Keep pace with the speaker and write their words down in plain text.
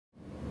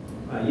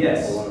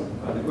Yes.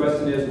 The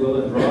question is,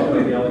 will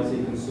Andromeda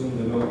Galaxy consume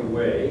the Milky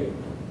Way?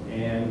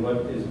 And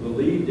what is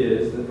believed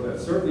is that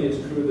certainly it's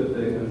true that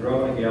the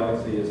Andromeda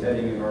Galaxy is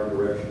heading in our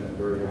direction at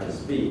very high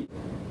speed.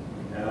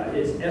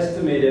 It's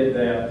estimated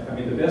that, I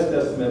mean, the best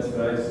estimates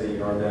that I've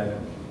seen are that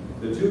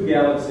the two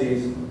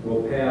galaxies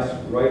will pass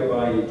right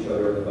by each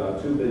other in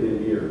about 2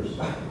 billion years.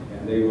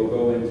 And they will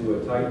go into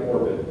a tight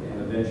orbit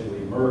and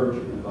eventually merge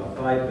in about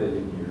 5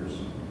 billion years.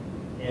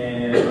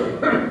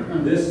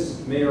 And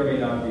this may or may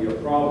not be a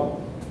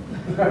problem.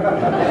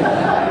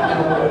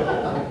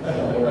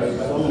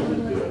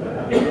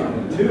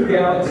 Two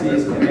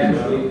galaxies can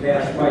actually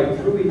pass right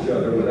through each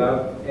other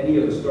without any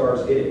of the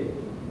stars hitting,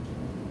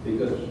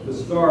 because the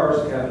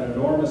stars have an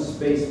enormous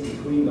space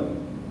between them.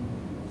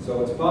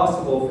 So it's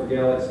possible for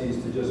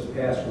galaxies to just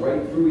pass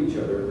right through each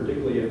other,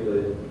 particularly if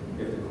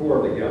the core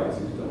of the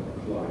galaxies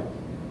don't collide.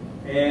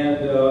 And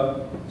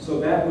so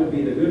that would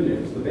be the good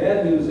news. The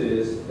bad news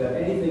is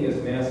that anything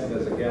as massive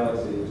as a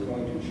galaxy is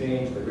going to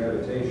change the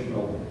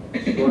gravitational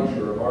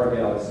structure of our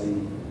galaxy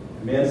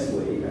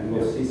immensely, and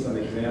we'll see some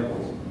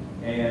examples.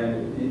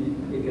 And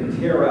it can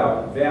tear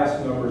out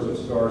vast numbers of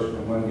stars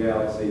from one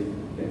galaxy,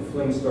 and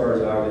fling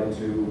stars out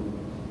into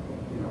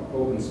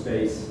open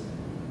space.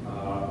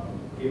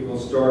 It will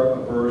start a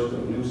burst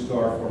of new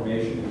star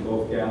formation in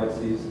both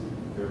galaxies.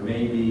 There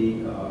may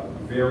be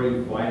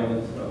very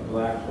violent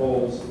black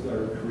holes that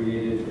are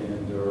created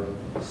and are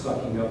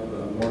sucking up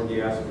more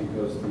gas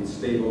because the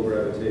stable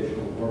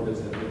gravitational orbits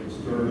have been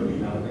disturbed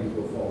and now things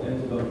will fall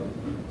into them.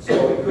 So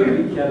it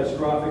could be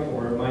catastrophic,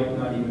 or it might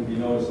not even be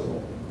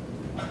noticeable.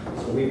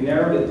 So we've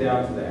narrowed it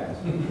down to that.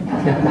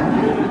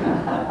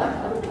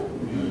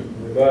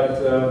 But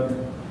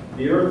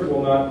the Earth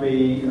will not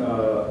be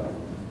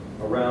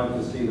around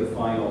to see the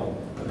final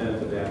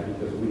event of that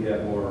because we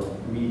have more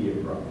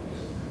immediate problems.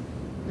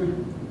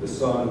 The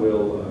sun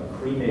will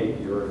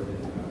cremate the Earth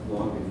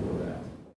long before